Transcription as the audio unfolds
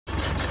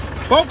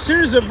Folks,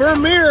 here's a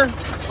VERMEER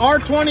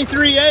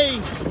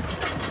R23A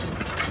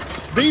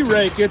V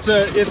rake. It's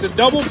a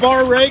double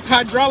bar rake,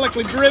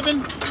 hydraulically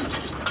driven.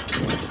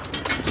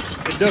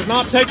 It does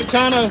not take a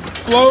ton of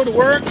flow to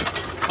work.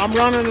 I'm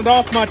running it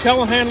off my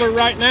telehandler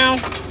right now,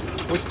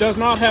 which does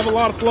not have a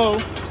lot of flow.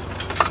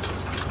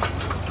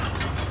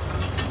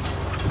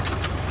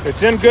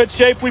 It's in good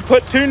shape. We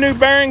put 2 new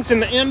bearings in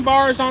the end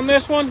bars on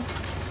this one,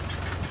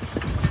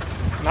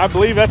 and I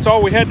believe that's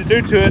all we had to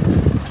do to it.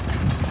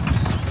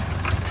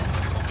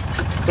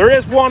 There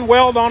is one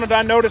weld on it,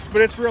 I noticed, but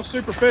it's real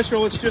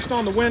superficial. It's just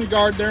on the wind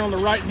guard there on the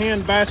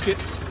right-hand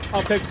basket.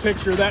 I'll take a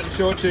picture of that and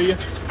show it to you.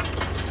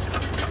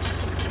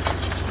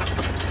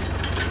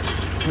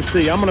 Let's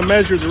see, I'm gonna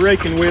measure the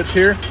raking width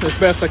here as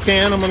best I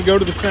can. I'm gonna go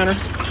to the center.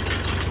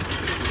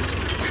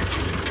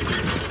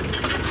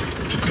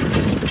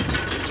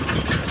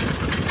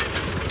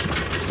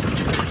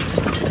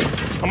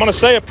 I'm gonna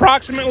say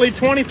approximately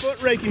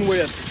 20-foot raking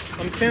width.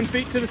 I'm 10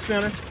 feet to the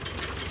center.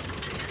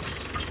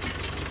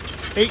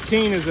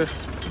 18 is a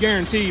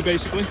guarantee,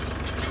 basically.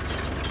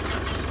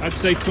 I'd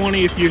say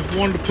 20 if you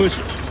wanted to push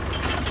it.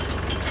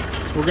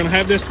 We're gonna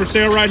have this for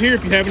sale right here.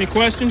 If you have any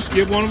questions,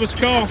 give one of us a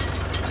call.